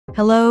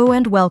Hello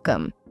and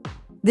welcome.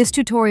 This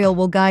tutorial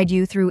will guide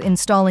you through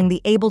installing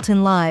the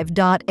Ableton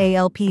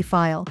Live.alp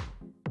file.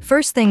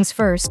 First things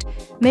first,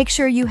 make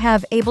sure you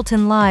have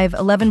Ableton Live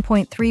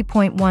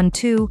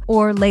 11.3.12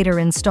 or later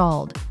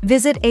installed.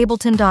 Visit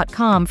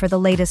ableton.com for the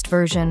latest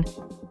version.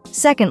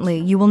 Secondly,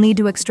 you will need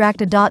to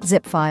extract a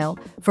 .zip file.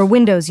 For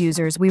Windows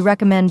users, we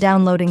recommend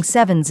downloading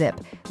 7-zip.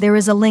 There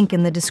is a link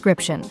in the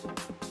description.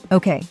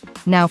 Okay,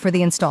 now for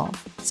the install.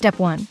 Step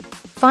 1.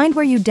 Find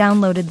where you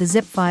downloaded the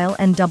zip file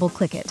and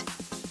double-click it.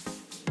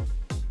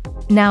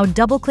 Now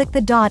double-click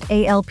the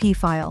 .alp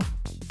file.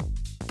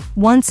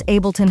 Once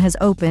Ableton has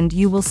opened,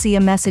 you will see a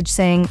message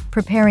saying,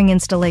 "Preparing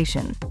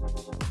installation."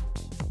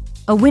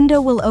 A window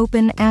will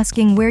open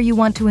asking where you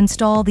want to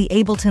install the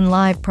Ableton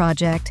Live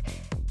project.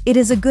 It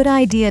is a good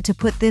idea to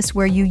put this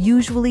where you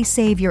usually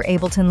save your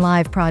Ableton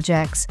Live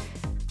projects,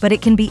 but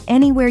it can be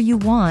anywhere you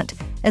want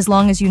as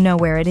long as you know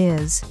where it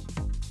is.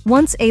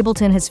 Once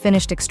Ableton has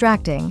finished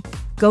extracting,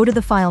 go to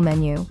the File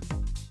menu.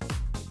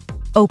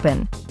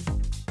 Open.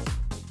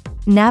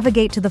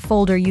 Navigate to the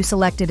folder you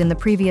selected in the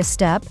previous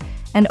step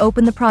and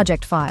open the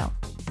project file.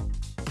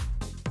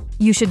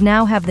 You should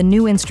now have the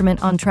new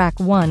instrument on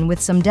track 1 with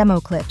some demo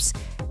clips.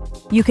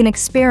 You can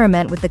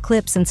experiment with the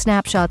clips and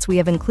snapshots we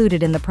have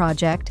included in the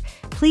project.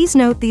 Please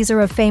note these are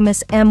of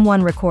famous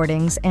M1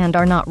 recordings and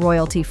are not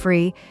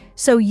royalty-free,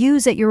 so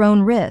use at your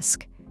own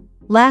risk.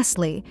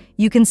 Lastly,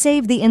 you can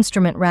save the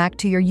instrument rack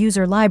to your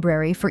user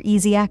library for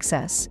easy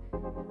access.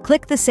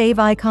 Click the Save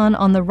icon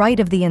on the right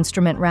of the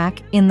instrument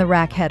rack in the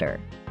rack header.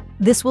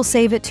 This will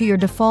save it to your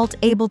default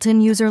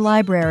Ableton user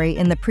library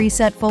in the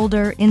preset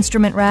folder,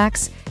 Instrument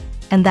Racks,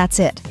 and that's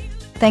it.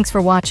 Thanks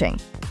for watching.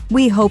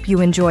 We hope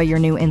you enjoy your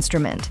new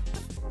instrument.